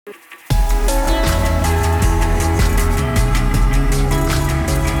While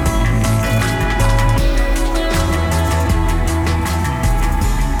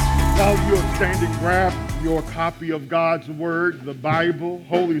you're standing, grab your copy of God's Word, the Bible,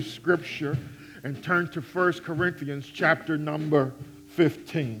 Holy Scripture, and turn to 1 Corinthians chapter number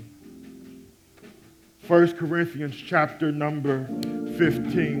 15. 1 Corinthians chapter number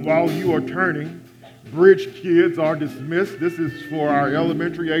 15. While you are turning, Bridge kids are dismissed. This is for our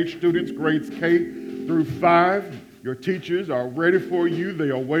elementary age students, grades K through 5. Your teachers are ready for you. They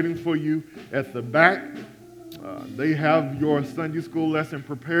are waiting for you at the back. They have your Sunday school lesson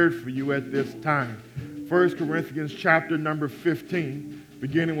prepared for you at this time. 1 Corinthians chapter number 15,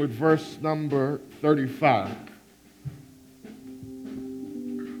 beginning with verse number 35.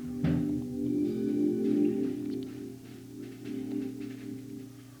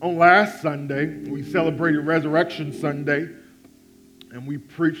 On last Sunday, we celebrated Resurrection Sunday, and we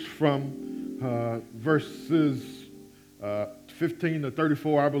preached from verses 15 to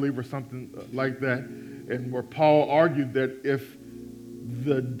 34, I believe, or something like that, and where Paul argued that if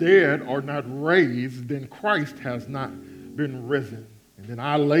the dead are not raised, then Christ has not been risen, and then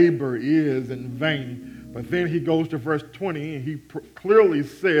our labor is in vain. But then he goes to verse 20, and he clearly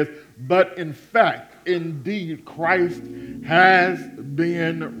says, but in fact, indeed, Christ has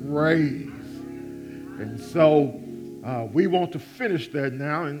been raised. And so we want to finish that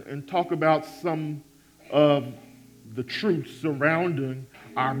now and talk about some of the truths surrounding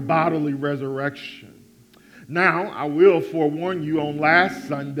our bodily resurrection. Now, I will forewarn you, on last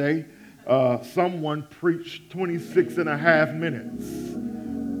Sunday, someone preached 26 and a half minutes.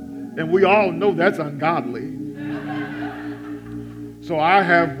 And we all know that's ungodly. So I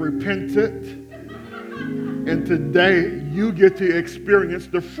have repented, and today you get to experience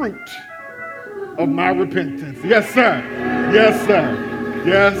the fruit of my repentance. Yes, sir. Yes, sir.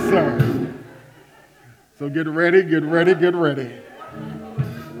 Yes, sir. So get ready, get ready, get ready.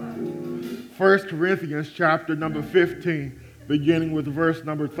 1 Corinthians chapter number 15, beginning with verse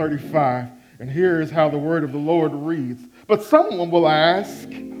number 35. And here is how the word of the Lord reads. But someone will ask,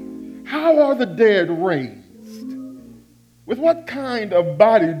 how are the dead raised? With what kind of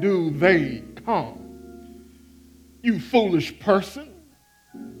body do they come? You foolish person.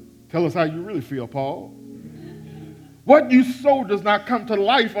 Tell us how you really feel, Paul. What you sow does not come to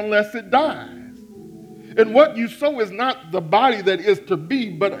life unless it dies. And what you sow is not the body that is to be,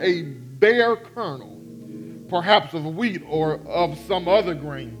 but a bare kernel, perhaps of wheat or of some other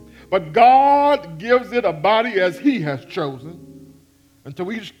grain. But God gives it a body as he has chosen, and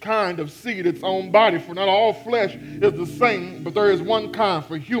to each kind of seed its own body. For not all flesh is the same, but there is one kind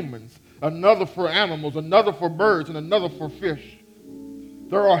for humans, another for animals, another for birds, and another for fish.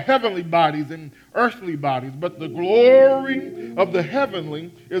 There are heavenly bodies and earthly bodies, but the glory of the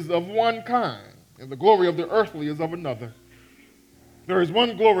heavenly is of one kind, and the glory of the earthly is of another. There is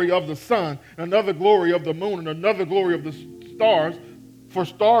one glory of the sun, another glory of the moon, and another glory of the stars, for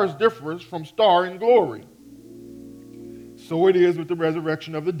stars differ from star in glory. So it is with the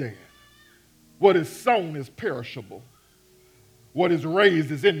resurrection of the dead. What is sown is perishable. What is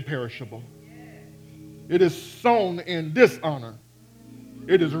raised is imperishable. It is sown in dishonor.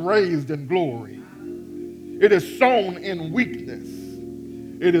 It is raised in glory. It is sown in weakness.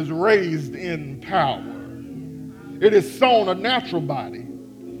 It is raised in power. It is sown a natural body.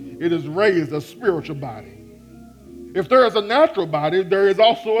 It is raised a spiritual body. If there is a natural body, there is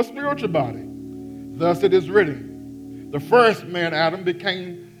also a spiritual body. Thus it is written, the first man, Adam,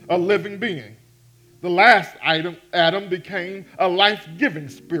 became a living being. The last Adam became a life-giving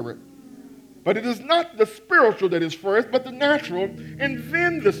spirit. But it is not the spiritual that is first, but the natural, and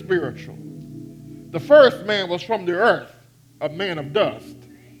then the spiritual. The first man was from the earth, a man of dust.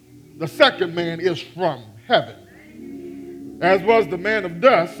 The second man is from heaven. As was the man of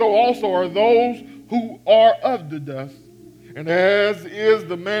dust, so also are those who are of the dust. And as is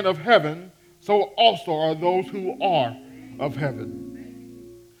the man of heaven, so also are those who are of heaven.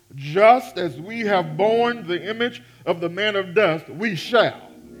 Just as we have borne the image of the man of dust, we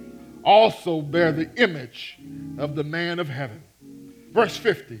shall also bear the image of the man of heaven. Verse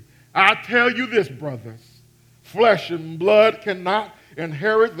 50, I tell you this, brothers, flesh and blood cannot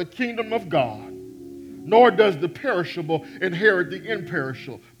inherit the kingdom of God, nor does the perishable inherit the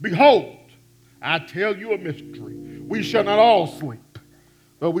imperishable. Behold, I tell you a mystery. We shall not all sleep,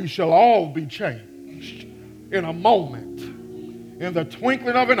 but we shall all be changed in a moment, in the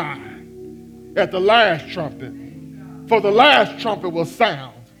twinkling of an eye, at the last trumpet. For the last trumpet will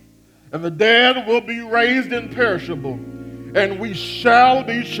sound, and the dead will be raised imperishable, and we shall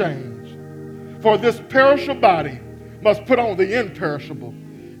be changed. For this perishable body must put on the imperishable,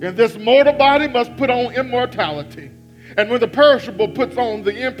 And this mortal body must put on immortality. And when the perishable puts on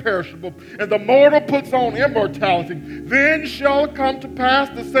the imperishable, and the mortal puts on immortality, then shall come to pass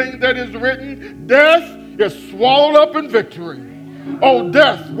the saying that is written, death is swallowed up in victory. Oh,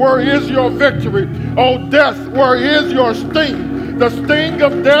 death, where is your victory? Oh, death, where is your sting? The sting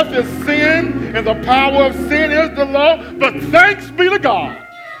of death is sin, and the power of sin is the law. But thanks be to God,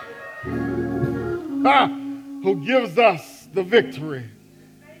 who gives us the victory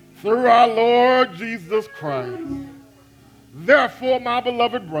through our Lord Jesus Christ. Therefore, my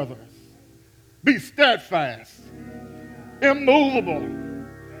beloved brothers, be steadfast, immovable.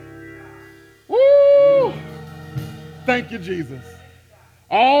 Woo! Thank you, Jesus.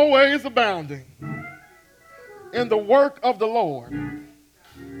 Always abounding in the work of the Lord,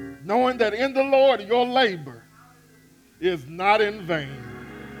 knowing that in the Lord your labor is not in vain.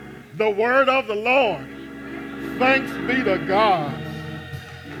 The word of the Lord. Thanks be to God.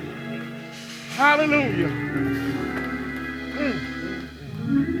 Hallelujah.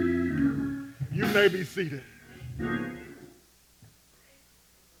 You may be seated.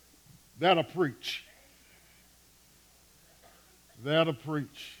 That'll preach. That'll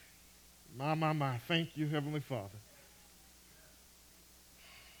preach. My. Thank you, Heavenly Father.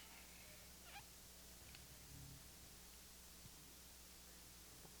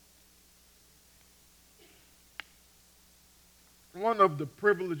 One of the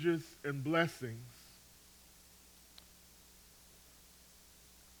privileges and blessings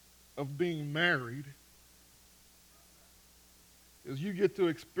of being married is you get to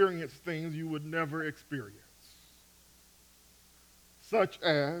experience things you would never experience, such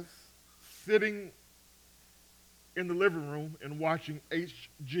as sitting in the living room and watching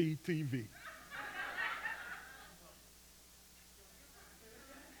HGTV.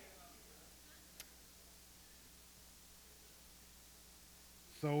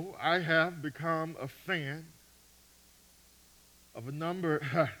 So I have become a fan of a number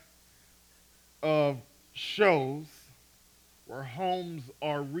of shows where homes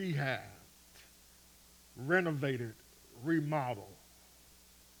are rehabbed, renovated, remodeled.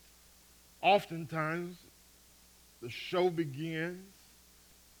 Oftentimes, the show begins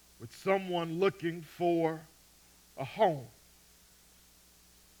with someone looking for a home.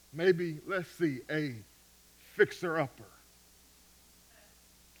 Maybe, let's see, a fixer-upper.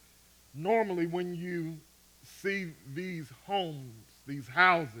 Normally, when you see these homes, these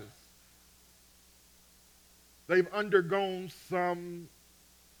houses, they've undergone some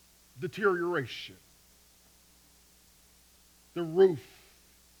deterioration. The roof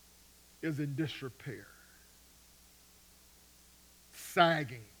is in disrepair,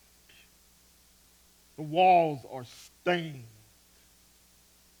 sagging. The walls are stained,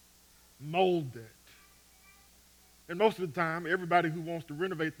 molded. And most of the time, everybody who wants to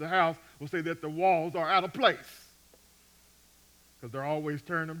renovate the house will say that the walls are out of place because they're always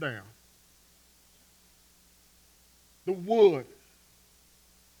tearing them down. The wood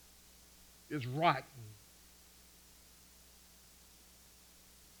is rotten.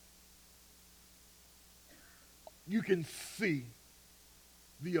 You can see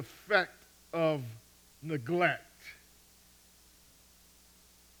the effect of neglect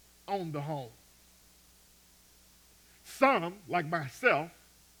on the home. Some, like myself,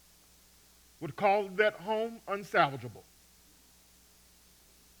 would call that home unsalvageable.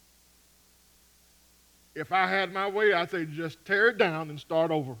 If I had my way, I'd say just tear it down and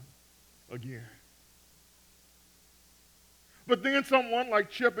start over again. But then someone like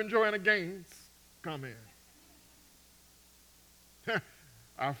Chip and Joanna Gaines come in.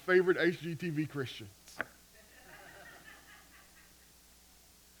 Our favorite HGTV Christians.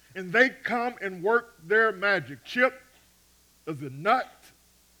 And they come and work their magic. Chip is a nut.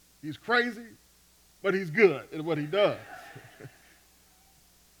 He's crazy, but he's good at what he does.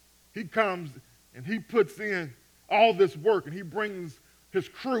 He comes and he puts in all this work and he brings his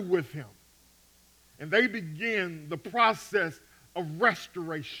crew with him. And they begin the process of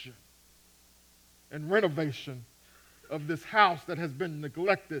restoration and renovation of this house that has been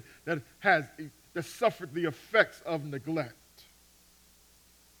neglected, that suffered the effects of neglect.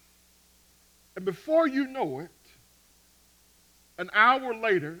 And before you know it, an hour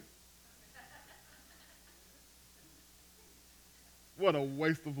later, what a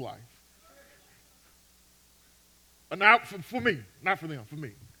waste of life. An hour, for me, not for them, for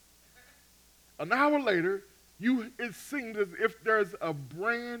me. An hour later, it seems as if there's a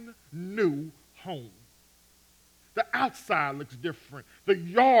brand new home. The outside looks different. The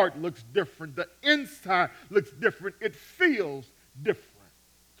yard looks different. The inside looks different. It feels different.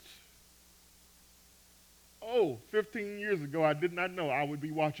 Oh, 15 years ago, I did not know I would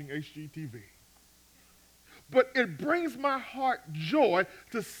be watching HGTV. But it brings my heart joy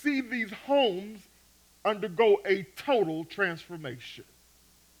to see these homes undergo a total transformation.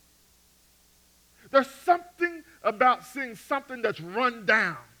 There's something about seeing something that's run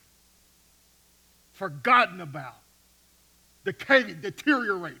down, forgotten about, decayed,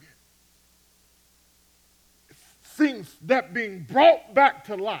 deteriorated. Seeing that being brought back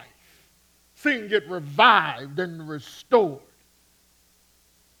to life, seeing it revived and restored.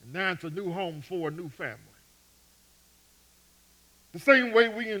 And now it's a new home for a new family. The same way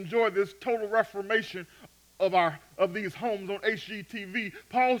we enjoy this total reformation of these homes on HGTV,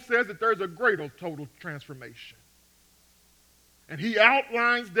 Paul says that there's a greater total transformation. And he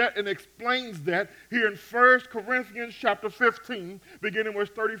outlines that and explains that here in 1 Corinthians chapter 15, beginning with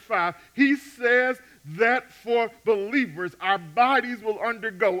 35. He says that for believers, our bodies will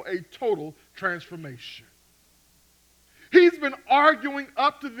undergo a total transformation. He's been arguing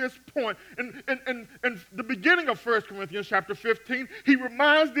up to this point. In the beginning of 1 Corinthians chapter 15, he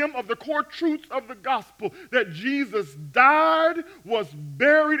reminds them of the core truths of the gospel, that Jesus died, was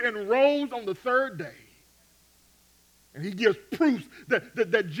buried, and rose on the third day. And he gives proofs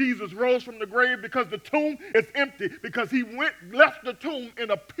that Jesus rose from the grave because the tomb is empty, because he left the tomb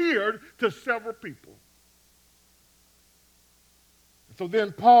and appeared to several people. So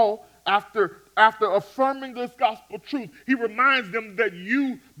then Paul, after affirming this gospel truth, he reminds them that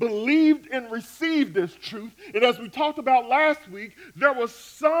you believed and received this truth. And as we talked about last week, there was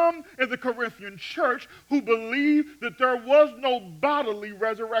some in the Corinthian church who believed that there was no bodily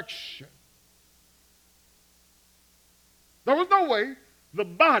resurrection. There was no way the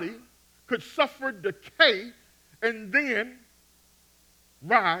body could suffer decay and then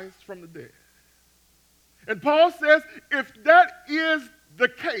rise from the dead. And Paul says, if that is the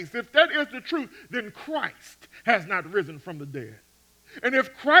case, if that is the truth, then Christ has not risen from the dead. And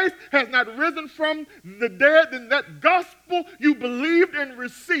if Christ has not risen from the dead, then that gospel you believed and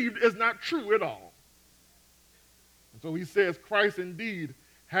received is not true at all. And so he says, Christ indeed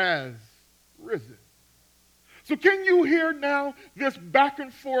has risen. So can you hear now this back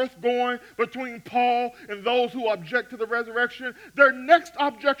and forth going between Paul and those who object to the resurrection? Their next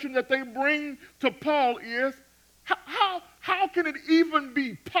objection that they bring to Paul is, how can it even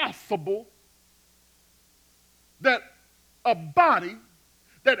be possible that a body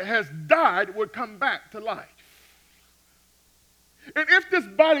that has died would come back to life? And if this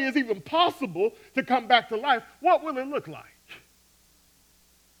body is even possible to come back to life, what will it look like?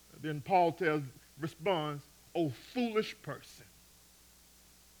 Then Paul responds, "O foolish person,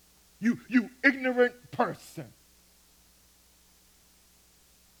 you ignorant person."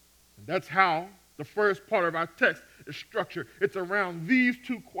 And that's how the first part of our text is structured. It's around these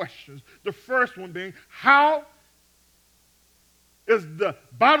two questions. The first one being, how is the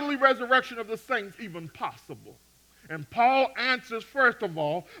bodily resurrection of the saints even possible? And Paul answers, first of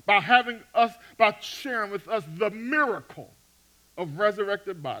all, by sharing with us the miracle of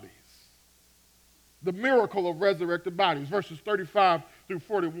resurrected bodies. The miracle of resurrected bodies, verses 35 through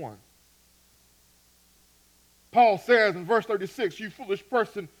 41. Paul says in verse 36, "You foolish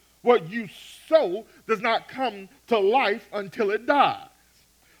person, what you sow does not come to life until it dies."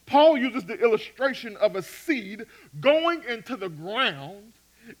 Paul uses the illustration of a seed going into the ground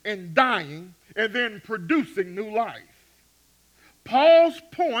and dying and then producing new life. Paul's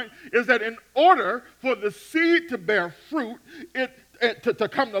point is that in order for the seed to bear fruit, to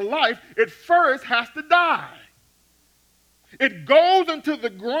come to life, it first has to die. It goes into the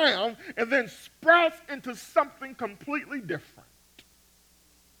ground and then sprouts into something completely different.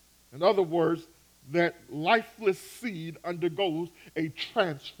 In other words, that lifeless seed undergoes a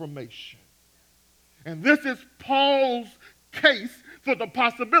transformation. And this is Paul's case for the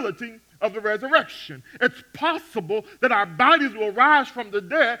possibility of the resurrection. It's possible that our bodies will rise from the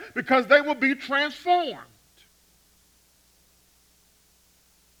dead because they will be transformed.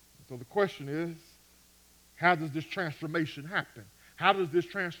 So the question is, how does this transformation happen? How does this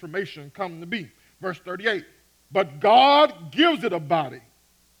transformation come to be? Verse 38, "But God gives it a body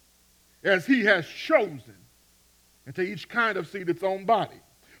as he has chosen, and to each kind of seed its own body."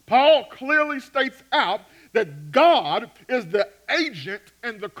 Paul clearly states out that God is the agent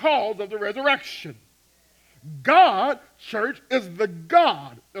and the cause of the resurrection. God, church, is the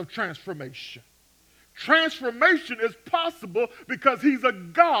God of transformation. Transformation is possible because he's a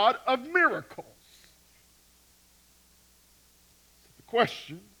God of miracles.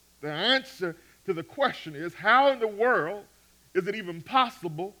 The answer to the question is, how in the world is it even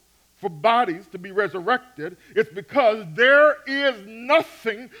possible for bodies to be resurrected? It's because there is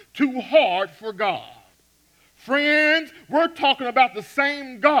nothing too hard for God. Friends, we're talking about the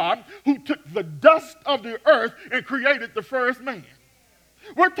same God who took the dust of the earth and created the first man.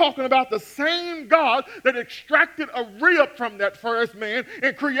 We're talking about the same God that extracted a rib from that first man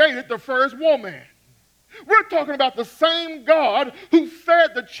and created the first woman. We're talking about the same God who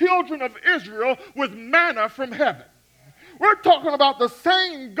fed the children of Israel with manna from heaven. We're talking about the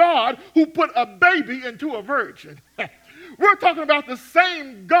same God who put a baby into a virgin. We're talking about the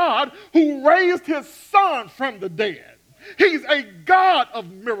same God who raised his son from the dead. He's a God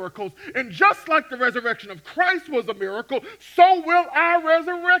of miracles. And just like the resurrection of Christ was a miracle, so will our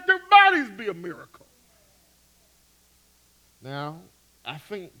resurrected bodies be a miracle. Now, I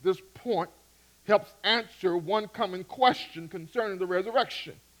think this point helps answer one common question concerning the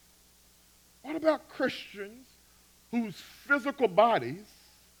resurrection. What about Christians whose physical bodies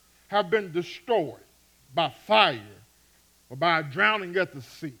have been destroyed by fire or by drowning at the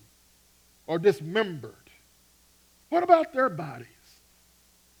sea or dismembered? What about their bodies?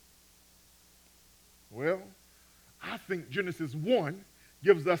 Well, I think Genesis 1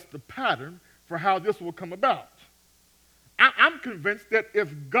 gives us the pattern for how this will come about. I'm convinced that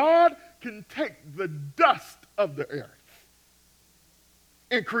if God can take the dust of the earth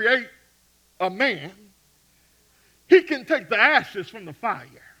and create a man, he can take the ashes from the fire.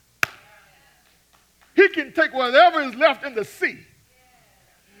 He can take whatever is left in the sea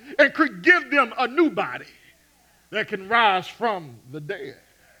and could give them a new body that can rise from the dead.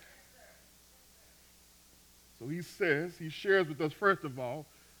 So he shares with us, first of all,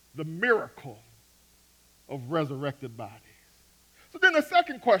 the miracle of resurrected bodies. So then the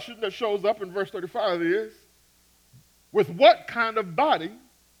second question that shows up in verse 35 is, with what kind of body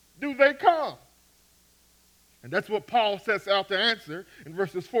do they come? And that's what Paul sets out to answer in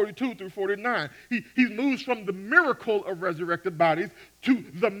verses 42 through 49. He moves from the miracle of resurrected bodies to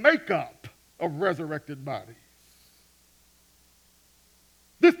the makeup of resurrected bodies.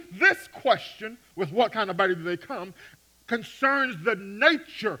 This question, with what kind of body do they come, concerns the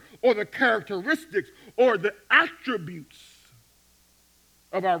nature or the characteristics or the attributes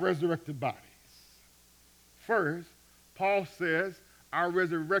of our resurrected bodies. First, Paul says our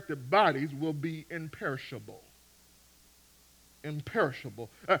resurrected bodies will be imperishable. Imperishable.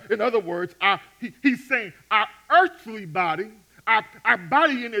 In other words, he's saying our earthly body, our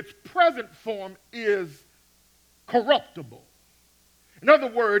body in its present form is corruptible. In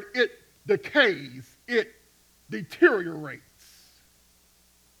other words, it decays, it deteriorates.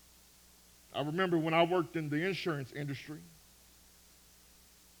 I remember when I worked in the insurance industry,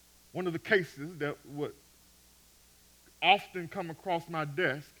 one of the cases that would often come across my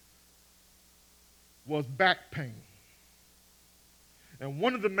desk was back pain. And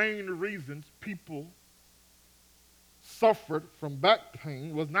one of the main reasons people suffered from back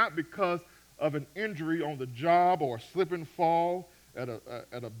pain was not because of an injury on the job or a slip and fall at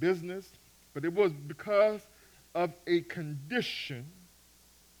a business, but it was because of a condition,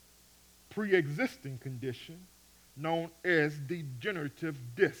 pre-existing condition, known as degenerative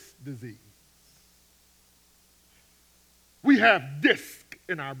disc disease. We have disc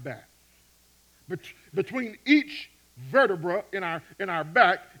in our back. Between each vertebra in our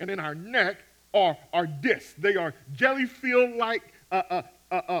back and in our neck are discs. They are jelly-filled-like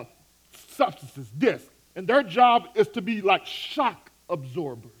substances, discs. And their job is to be like shock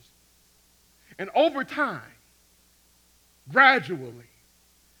absorbers. And over time, gradually,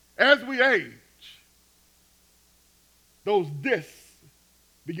 as we age, those discs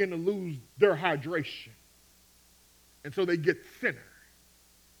begin to lose their hydration. And so they get thinner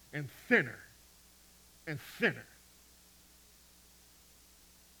and thinner and thinner.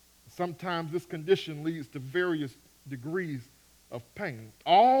 Sometimes this condition leads to various degrees of pain,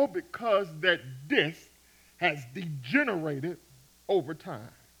 all because that disc has degenerated over time.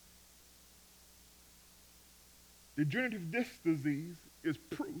 Degenerative disc disease is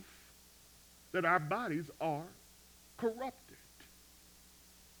proof that our bodies are corrupted.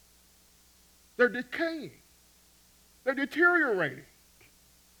 They're decaying. They're deteriorating.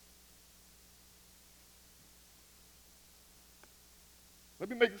 Let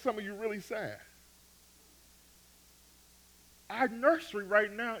me make some of you really sad. Our nursery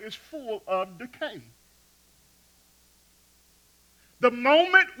right now is full of decay. The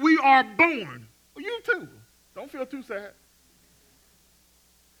moment we are born, you too, don't feel too sad.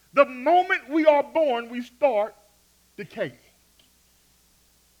 The moment we are born, we start decaying,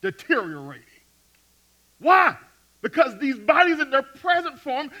 deteriorating. Why? Because these bodies in their present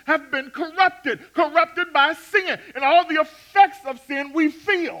form have been corrupted by sin, and all the effects of sin we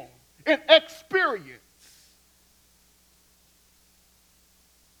feel and experience.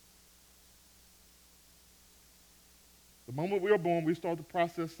 The moment we are born, we start the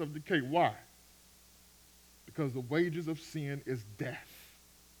process of decay. Why? Because the wages of sin is death.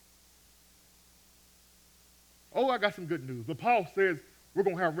 Oh, I got some good news. But Paul says we're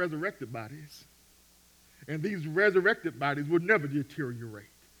going to have resurrected bodies. And these resurrected bodies will never deteriorate.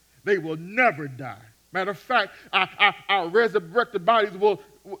 They will never die. Matter of fact, our resurrected bodies will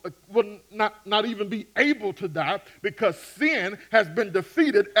not even be able to die because sin has been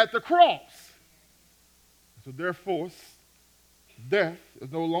defeated at the cross. So therefore, death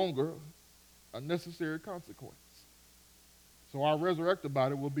is no longer a necessary consequence. So our resurrected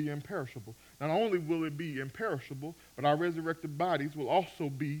body will be imperishable. Not only will it be imperishable, but our resurrected bodies will also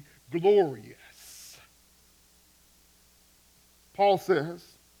be glorious. Paul says,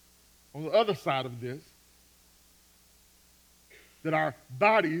 on the other side of this, that our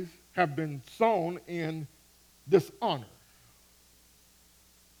bodies have been sown in dishonor.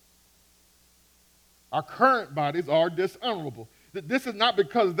 Our current bodies are dishonorable. This is not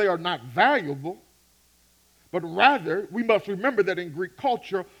because they are not valuable, but rather we must remember that in Greek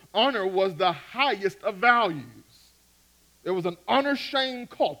culture, honor was the highest of values. It was an honor-shame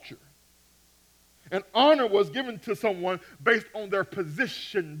culture. And honor was given to someone based on their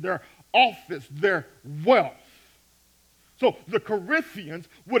position, their office, their wealth. So the Corinthians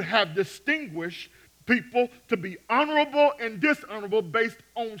would have distinguished people to be honorable and dishonorable based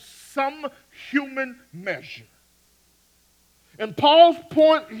on some human measure. And Paul's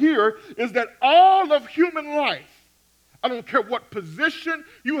point here is that all of human life, I don't care what position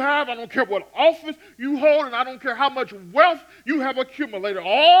you have, I don't care what office you hold, and I don't care how much wealth you have accumulated,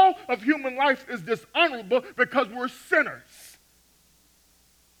 all of human life is dishonorable because we're sinners.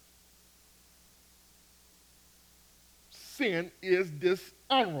 Sin is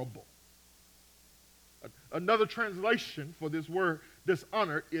dishonorable. Another translation for this word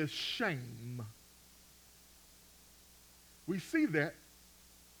dishonor is shame. We see that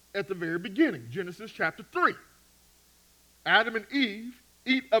at the very beginning, Genesis chapter 3. Adam and Eve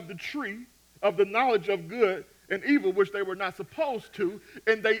eat of the tree of the knowledge of good and evil, which they were not supposed to,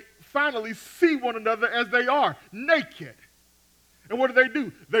 and they finally see one another as they are, naked. And what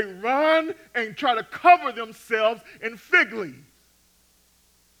do? They run and try to cover themselves in fig leaves.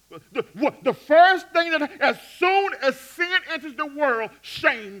 The first thing that, as soon as sin enters the world,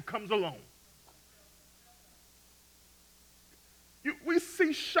 shame comes along. We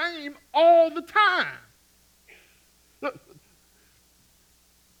see shame all the time.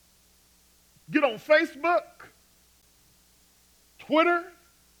 Get on Facebook, Twitter,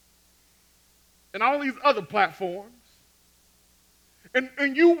 and all these other platforms,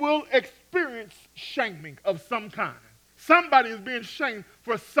 and you will experience shaming of some kind. Somebody is being shamed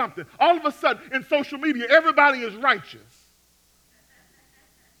for something. All of a sudden, in social media, everybody is righteous.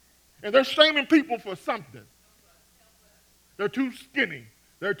 And they're shaming people for something. They're too skinny.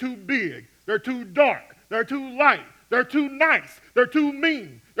 They're too big. They're too dark. They're too light. They're too nice. They're too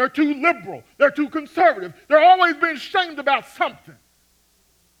mean. They're too liberal. They're too conservative. They're always being shamed about something.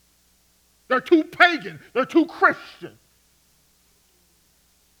 They're too pagan. They're too Christian.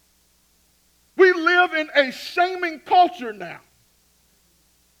 We live in a shaming culture now.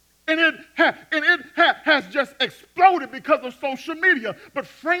 And it has just exploded because of social media. But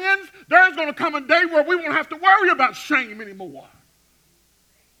friends, there's going to come a day where we won't have to worry about shame anymore.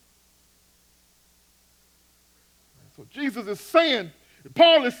 So Jesus is saying,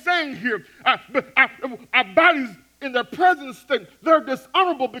 Paul is saying here, our bodies in their present state, they're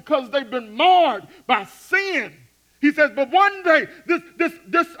dishonorable because they've been marred by sin. He says, but one day this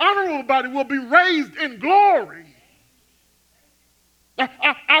dishonorable body will be raised in glory.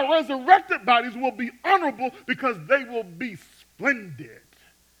 Our resurrected bodies will be honorable because they will be splendid.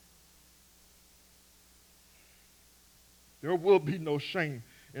 There will be no shame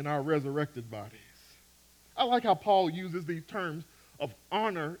in our resurrected bodies. I like how Paul uses these terms of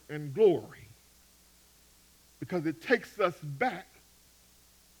honor and glory because it takes us back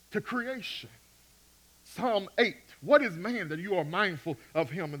to creation. Psalm 8, what is man that you are mindful of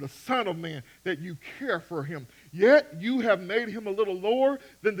him, and the Son of Man that you care for him? Yet you have made him a little lower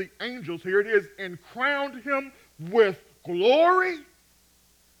than the angels, here it is, and crowned him with glory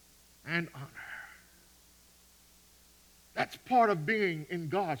and honor. That's part of being in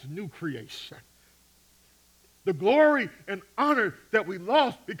God's new creation. The glory and honor that we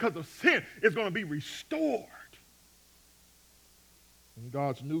lost because of sin is going to be restored. In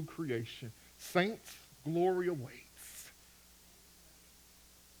God's new creation, saints, glory awaits.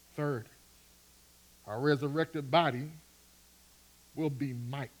 Third, our resurrected body will be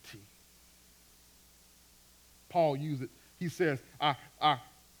mighty. Paul uses it. He says, our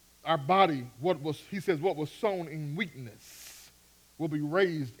our body, he says, what was sown in weakness will be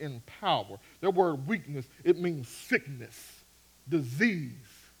raised in power. That word weakness, it means sickness, disease,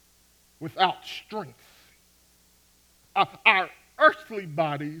 without strength. Our earthly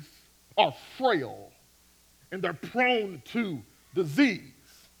bodies are frail and they're prone to disease.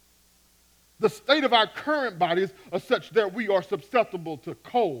 The state of our current bodies are such that we are susceptible to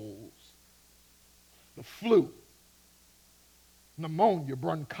colds, the flu, pneumonia,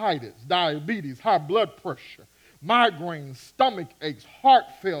 bronchitis, diabetes, high blood pressure, migraines, stomach aches, heart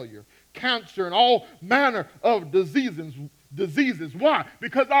failure, cancer, and all manner of diseases. Why?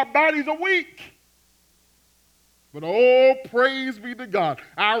 Because our bodies are weak. But oh, praise be to God,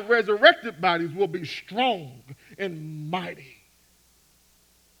 our resurrected bodies will be strong and mighty.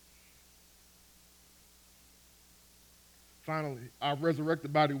 Finally, our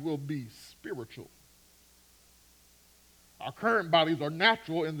resurrected body will be spiritual. Our current bodies are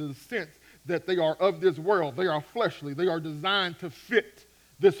natural in the sense that they are of this world. They are fleshly. They are designed to fit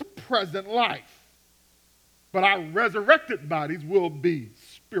this present life. But our resurrected bodies will be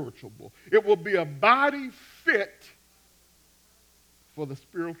spiritual. It will be a body fit for the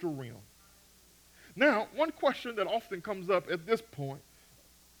spiritual realm. Now, one question that often comes up at this point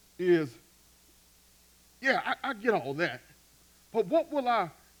is, I get all that, but what will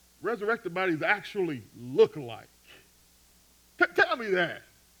our resurrected bodies actually look like? Tell me that.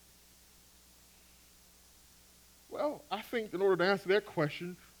 Well, I think in order to answer that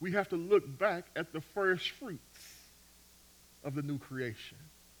question, we have to look back at the first fruits of the new creation,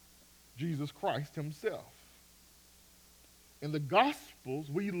 Jesus Christ himself. In the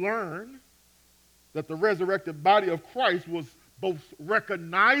Gospels, we learn that the resurrected body of Christ was both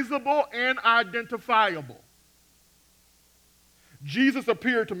recognizable and identifiable. Jesus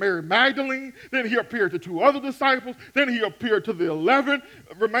appeared to Mary Magdalene, then he appeared to 2 other disciples, then he appeared to the 11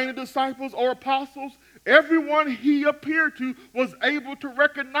 remaining disciples or apostles. Everyone he appeared to was able to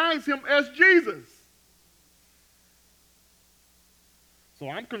recognize him as Jesus. So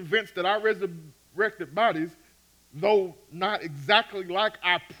I'm convinced that our resurrected bodies, though not exactly like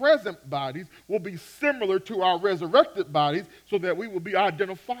our present bodies, will be similar to our resurrected bodies so that we will be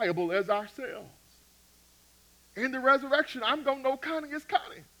identifiable as ourselves. In the resurrection, I'm going to know Connie is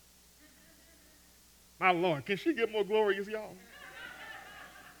Connie. My Lord, can she get more glorious, y'all?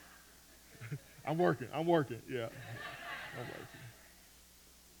 I'm working, yeah. I'm working.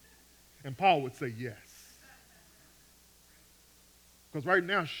 And Paul would say yes. Because right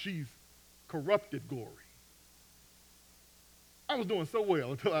now, she's corrupted glory. I was doing so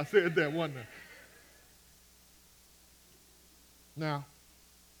well until I said that one night. Now,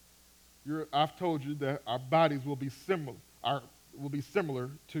 I've told you that our bodies will be similar. Our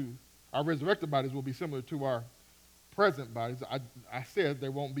resurrected bodies will be similar to our present bodies. I said they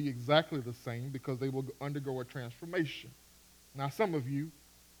won't be exactly the same because they will undergo a transformation. Now, some of you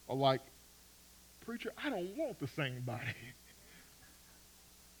are like, preacher, I don't want the same body.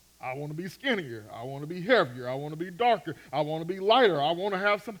 I want to be skinnier. I want to be heavier. I want to be darker. I want to be lighter. I want to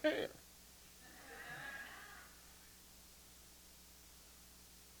have some hair.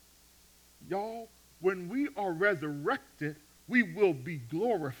 Y'all, when we are resurrected, we will be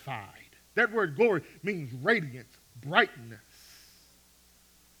glorified. That word glory means radiance, brightness,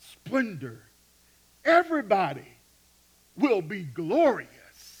 splendor. Everybody will be glorious.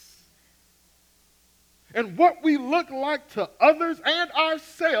 And what we look like to others and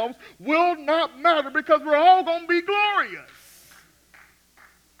ourselves will not matter because we're all going to be glorious.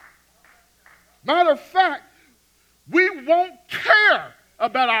 Matter of fact, we won't care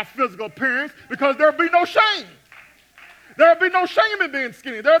about our physical appearance because there'll be no shame. There'll be no shame in being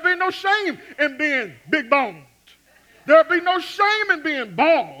skinny. There'll be no shame in being big boned. There'll be no shame in being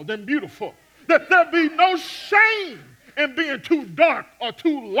bald and beautiful. There'll be no shame in being too dark or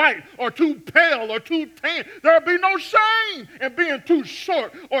too light or too pale or too tan. There'll be no shame in being too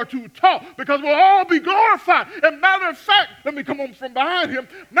short or too tall because we'll all be glorified. And matter of fact, let me come on from behind him.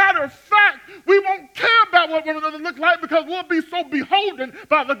 Matter of fact, we won't care about what one another look like because we'll be so beholden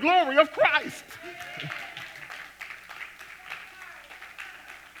by the glory of Christ.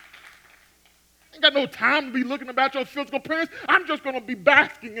 Ain't got no time to be looking about your physical appearance. I'm just going to be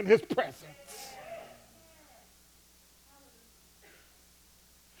basking in his presence.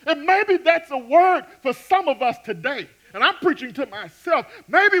 And maybe that's a word for some of us today. And I'm preaching to myself.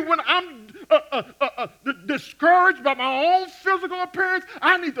 Maybe when I'm discouraged by my own physical appearance,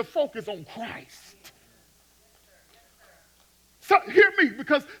 I need to focus on Christ. So hear me,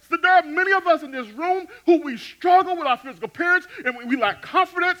 because there are many many of us in this room who we struggle with our physical appearance and we lack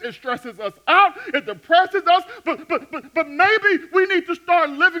confidence. It stresses us out. It depresses us. But maybe we need to start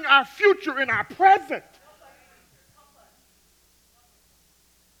living our future in our present.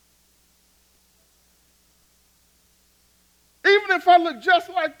 Even if I look just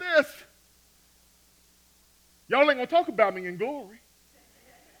like this, y'all ain't going to talk about me in glory.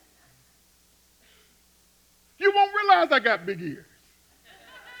 You won't realize I got big ears.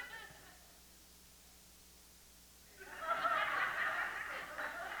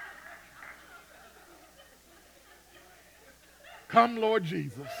 Come, Lord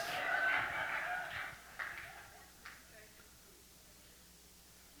Jesus.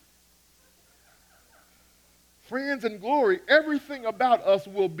 Friends, in glory, everything about us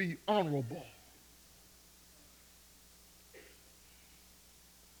will be honorable.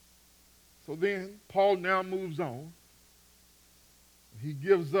 So then, Paul now moves on. He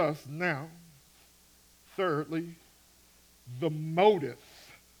gives us now, thirdly, the motive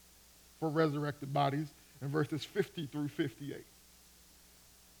for resurrected bodies in verses 50 through 58.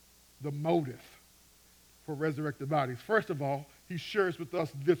 The motive for resurrected bodies. First of all, he shares with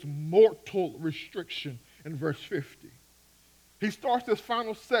us this mortal restriction in verse 50. He starts this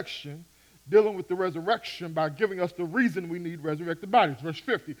final section dealing with the resurrection by giving us the reason we need resurrected bodies. Verse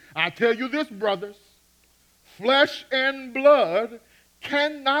 50, I tell you this, brothers, flesh and blood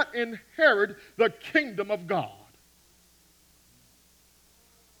cannot inherit the kingdom of God,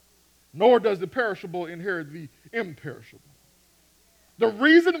 nor does the perishable inherit the imperishable. The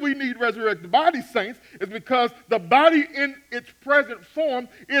reason we need resurrected bodies, saints, is because the body in its present form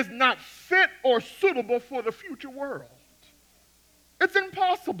is not fit or suitable for the future world. It's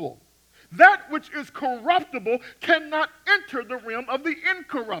impossible. That which is corruptible cannot enter the realm of the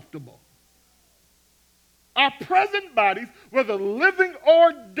incorruptible. Our present bodies, whether living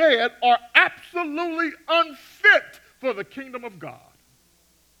or dead, are absolutely unfit for the kingdom of God.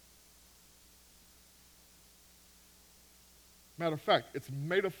 Matter of fact, it's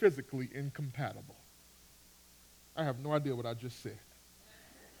metaphysically incompatible. I have no idea what I just said.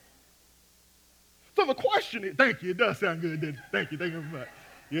 So the question is, thank you, it does sound good, didn't it? Thank you very much.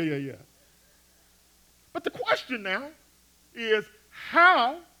 Yeah. But the question now is,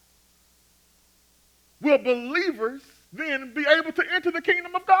 how will believers then be able to enter the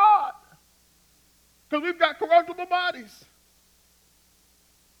kingdom of God? Because we've got corruptible bodies.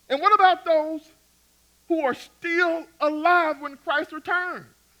 And what about those who are still alive when Christ returns?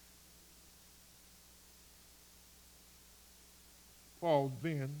 Paul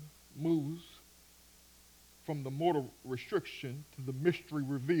then moves from the mortal restriction to the mystery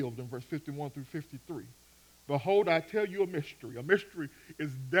revealed in verse 51 through 53. Behold, I tell you a mystery. A mystery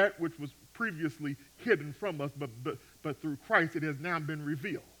is that which was previously hidden from us, but through Christ it has now been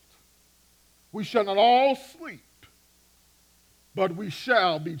revealed. We shall not all sleep, but we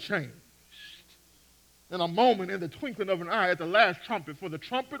shall be changed. In a moment, in the twinkling of an eye, at the last trumpet, for the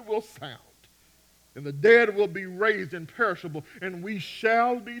trumpet will sound, and the dead will be raised imperishable, and we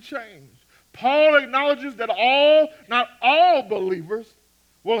shall be changed. Paul acknowledges that not all believers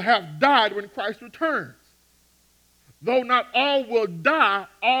will have died when Christ returns. Though not all will die,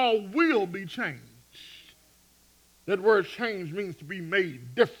 all will be changed. That word change means to be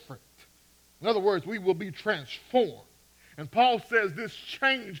made different. In other words, we will be transformed. And Paul says this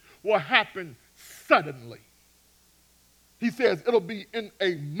change will happen suddenly. He says it'll be in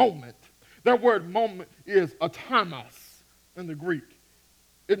a moment. That word moment is atomos in the Greek.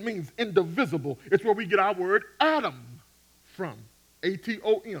 It means indivisible. It's where we get our word atom from,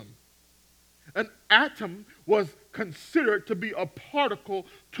 A-T-O-M. An atom was considered to be a particle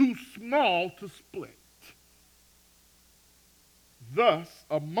too small to split. Thus,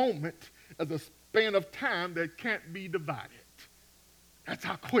 a moment is a span of time that can't be divided. That's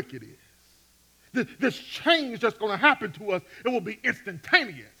how quick it is. This change that's going to happen to us, it will be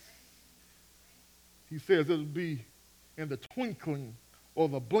instantaneous. He says it'll be in the twinkling or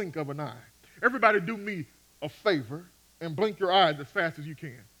the blink of an eye. Everybody do me a favor and blink your eyes as fast as you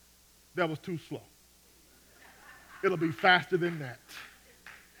can. That was too slow. It'll be faster than that.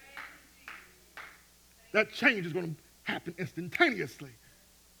 That change is going to happen instantaneously.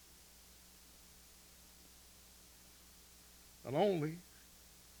 Not only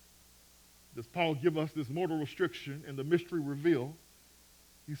does Paul give us this mortal restriction and the mystery revealed,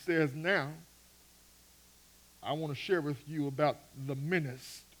 he says now, I want to share with you about the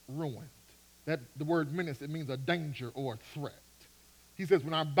menaced ruined. The word menace, it means a danger or a threat. He says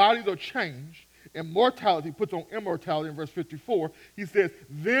when our bodies are changed, immortality puts on immortality in verse 54. He says,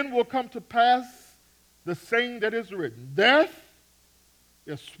 then will come to pass the saying that is written, death,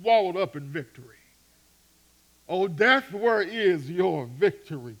 is swallowed up in victory. O death, where is your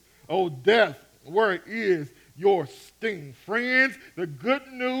victory? O death, where is your sting? Friends, the good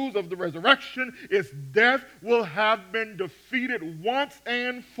news of the resurrection is death will have been defeated once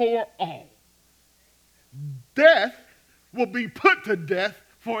and for all. Death will be put to death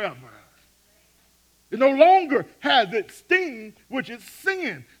forever. It no longer has its sting, which is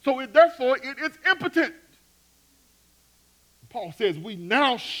sin. So therefore, it is impotent. Paul says we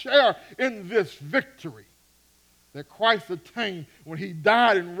now share in this victory that Christ attained when he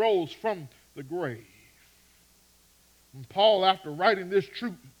died and rose from the grave. And Paul, after writing this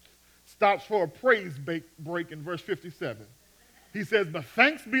truth, stops for a praise break in verse 57. He says, but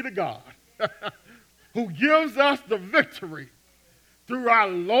thanks be to God who gives us the victory through our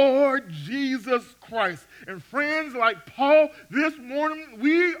Lord Jesus Christ. And friends, like Paul, this morning,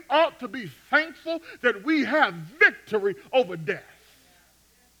 we ought to be thankful that we have victory over death.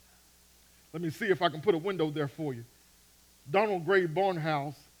 Let me see if I can put a window there for you. Donald Gray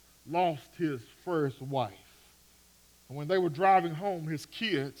Barnhouse lost his first wife. And when they were driving home, his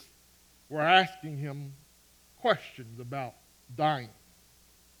kids were asking him questions about dying.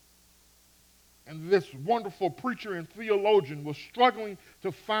 And this wonderful preacher and theologian was struggling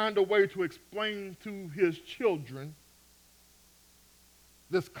to find a way to explain to his children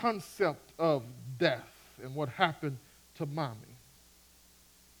this concept of death and what happened to mommy.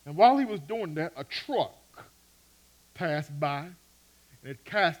 And while he was doing that, a truck passed by and it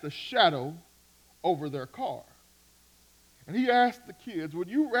cast a shadow over their car. And he asked the kids, would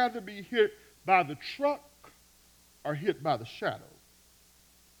you rather be hit by the truck or hit by the shadow?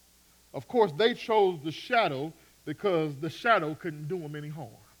 Of course, they chose the shadow because the shadow couldn't do them any harm.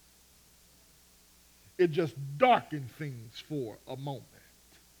 It just darkened things for a moment.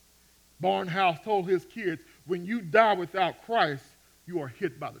 Barnhouse told his kids, when you die without Christ, you are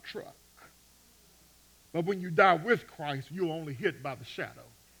hit by the truck. But when you die with Christ, you're only hit by the shadow.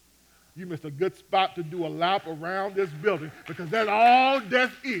 You missed a good spot to do a lap around this building because that's all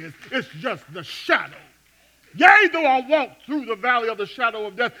death is. It's just the shadow. Yea, though I walk through the valley of the shadow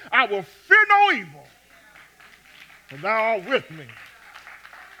of death, I will fear no evil, for thou art with me.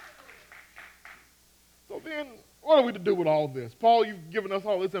 So then, what are we to do with all this? Paul, you've given us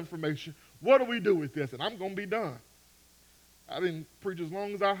all this information. What do we do with this? And I'm going to be done. I didn't preach as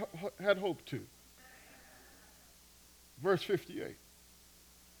long as I had hoped to. Verse 58.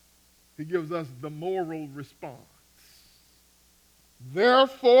 He gives us the moral response.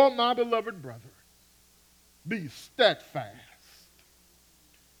 Therefore, my beloved brethren, be steadfast,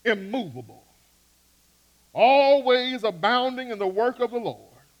 immovable, always abounding in the work of the Lord,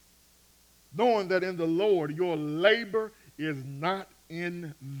 knowing that in the Lord your labor is not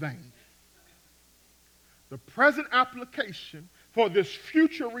in vain. The present application for this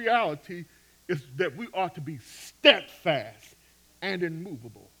future reality is that we ought to be steadfast and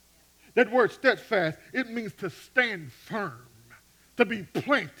immovable. That word steadfast, it means to stand firm, to be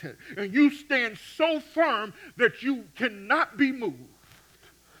planted. And you stand so firm that you cannot be moved.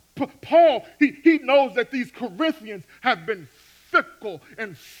 Paul, he knows that these Corinthians have been fickle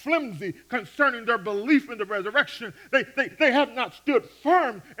and flimsy concerning their belief in the resurrection. They have not stood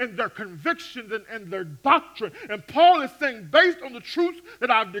firm in their convictions and their doctrine. And Paul is saying, based on the truths that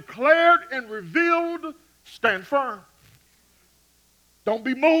I've declared and revealed, stand firm. Don't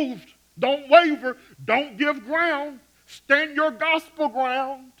be moved. Don't waver. Don't give ground. Stand your gospel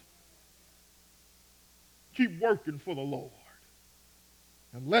ground. Keep working for the Lord.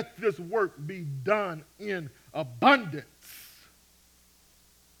 And let this work be done in abundance.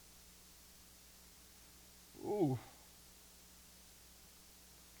 Ooh.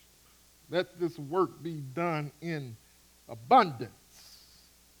 Let this work be done in abundance.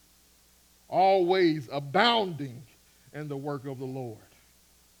 Always abounding in the work of the Lord.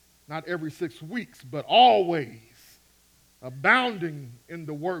 Not every 6 weeks, but always abounding in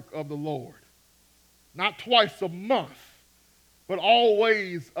the work of the Lord. Not twice a month, but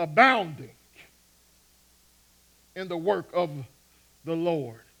always abounding in the work of the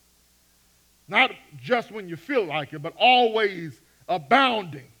Lord. Not just when you feel like it, but always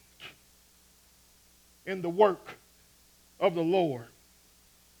abounding in the work of the Lord.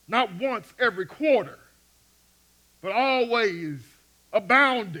 Not once every quarter, but always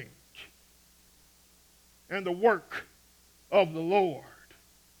abounding in the work of the Lord.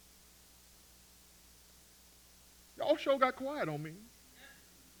 Y'all sure got quiet on me.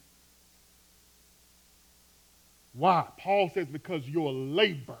 Why? Paul says because your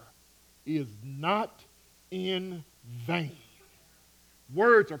labor is not in vain.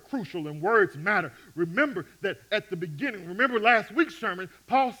 Words are crucial and words matter. Remember that at the beginning, remember last week's sermon,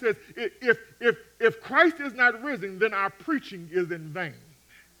 Paul says, if Christ is not risen, then our preaching is in vain.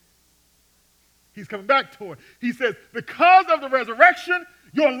 He's coming back to it. He says, because of the resurrection,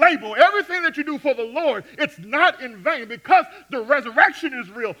 your labor, everything that you do for the Lord, it's not in vain. Because the resurrection is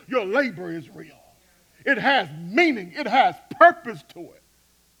real, your labor is real. It has meaning. It has purpose to it.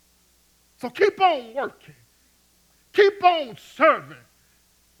 So keep on working. Keep on serving.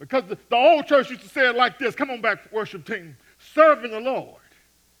 Because the old church used to say it like this. Come on back, worship team. Serving the Lord.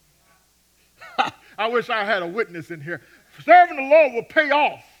 I wish I had a witness in here. Serving the Lord will pay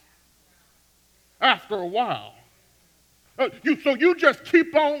off after a while. So you just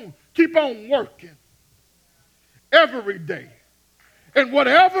keep on working every day. And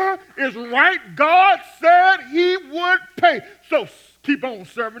whatever is right, God said he would pay. So keep on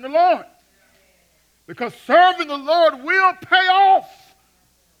serving the Lord. Because serving the Lord will pay off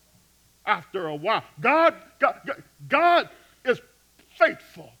after a while. God is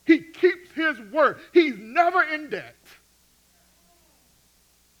faithful. He keeps his word. He's never in debt.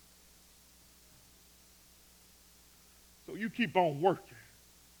 So you keep on working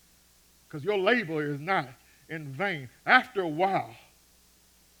because your labor is not in vain. After a while,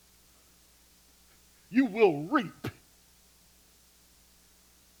 you will reap.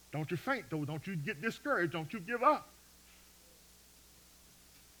 Don't you faint, though. Don't you get discouraged. Don't you give up.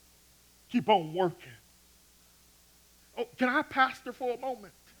 Keep on working. Oh, can I pastor for a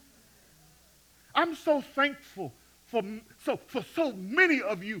moment? I'm so thankful for so many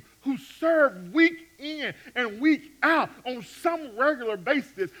of you who serve week in and week out on some regular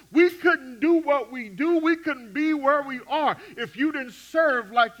basis. We couldn't do what we do. We couldn't be where we are if you didn't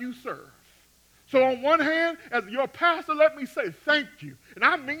serve like you serve. So on one hand, as your pastor, let me say thank you. And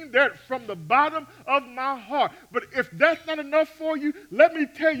I mean that from the bottom of my heart. But if that's not enough for you, let me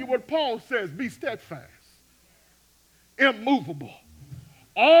tell you what Paul says. Be steadfast, immovable,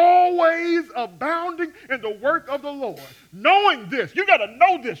 always abounding in the work of the Lord. Knowing this, you got to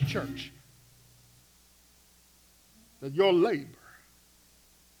know this, church, that your labor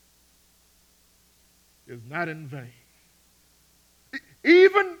is not in vain.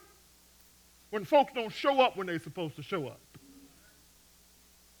 Even when folks don't show up when they're supposed to show up.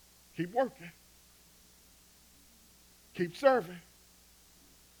 Keep working. Keep serving.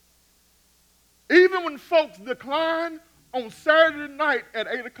 Even when folks decline on Saturday night at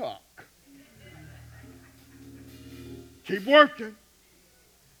 8 o'clock. Keep working.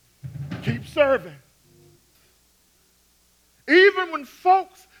 Keep serving. Even when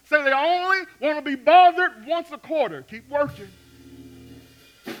folks say they only want to be bothered once a quarter. Keep working.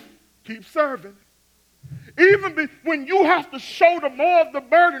 Keep serving. Even when you have to shoulder more of the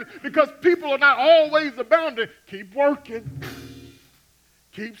burden because people are not always abounding, keep working.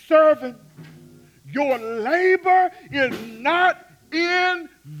 Keep serving. Your labor is not in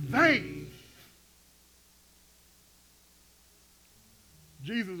vain.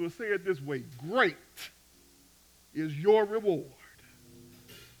 Jesus would say it this way, great is your reward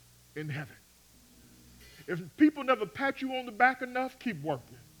in heaven. If people never pat you on the back enough, keep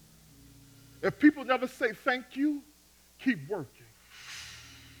working. If people never say thank you, keep working.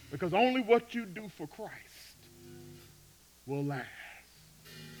 Because only what you do for Christ will last.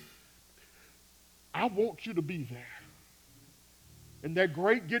 I want you to be there. In that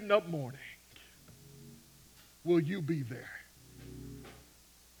great getting up morning, will you be there?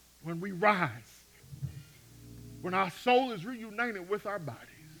 When we rise, when our soul is reunited with our bodies,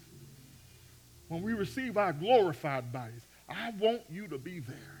 when we receive our glorified bodies, I want you to be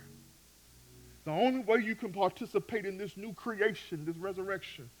there. The only way you can participate in this new creation, this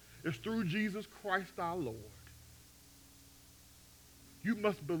resurrection, is through Jesus Christ our Lord. You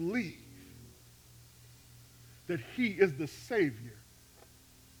must believe that he is the Savior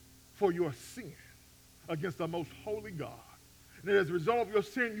for your sin against the most holy God. And that as a result of your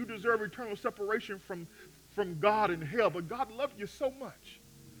sin, you deserve eternal separation from God in hell. But God loved you so much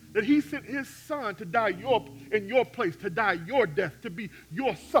that he sent his son to die in your place, to die your death, to be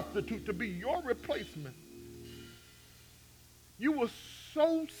your substitute, to be your replacement. You were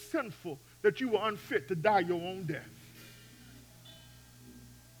so sinful that you were unfit to die your own death.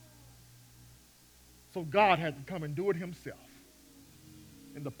 So God had to come and do it himself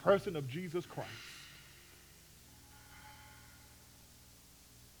in the person of Jesus Christ.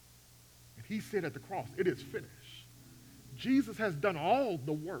 And he said at the cross, it is finished. Jesus has done all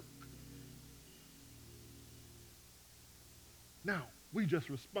the work. Now, we just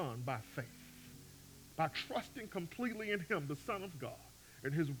respond by faith, by trusting completely in him, the Son of God,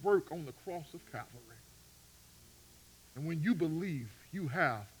 and his work on the cross of Calvary. And when you believe, you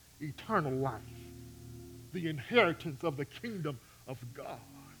have eternal life, the inheritance of the kingdom of God.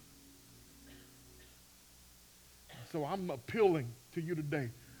 So I'm appealing to you today.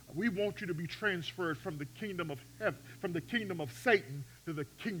 We want you to be transferred from the kingdom of heaven, from the kingdom of Satan to the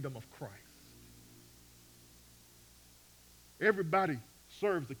kingdom of Christ. Everybody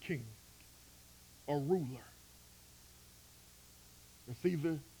serves a king, a ruler. It's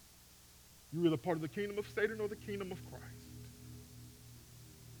either you're either part of the kingdom of Satan or the kingdom of Christ.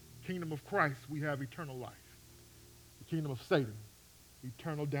 Kingdom of Christ, we have eternal life. The kingdom of Satan,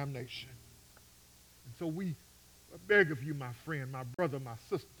 eternal damnation. And so I beg of you, my friend, my brother, my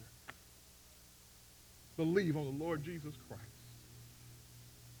sister, believe on the Lord Jesus Christ.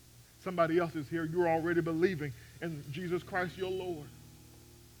 Somebody else is here, you're already believing in Jesus Christ your Lord.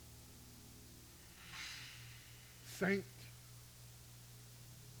 Saint,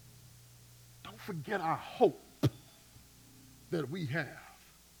 don't forget our hope that we have,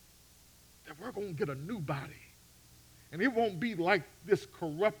 that we're going to get a new body. And it won't be like this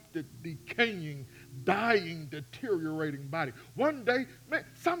corrupted, decaying, dying, deteriorating body. One day, man,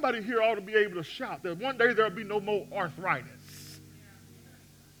 somebody here ought to be able to shout that one day there'll be no more arthritis.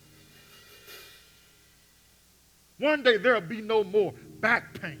 One day there'll be no more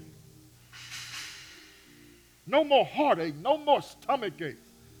back pain. No more heartache, no more stomach ache.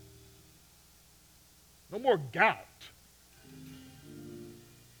 No more gout.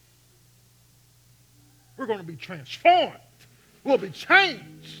 We're going to be transformed. We'll be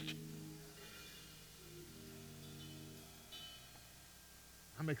changed.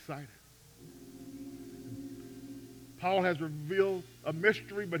 I'm excited. Paul has revealed a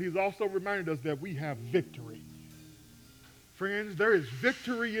mystery, but he's also reminded us that we have victory. Friends, there is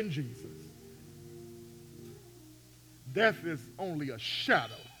victory in Jesus. Death is only a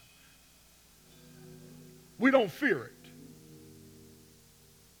shadow. We don't fear it.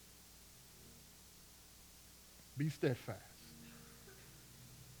 Be steadfast,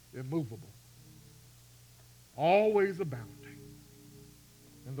 immovable, always abounding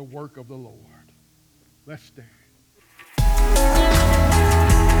in the work of the Lord. Let's stand.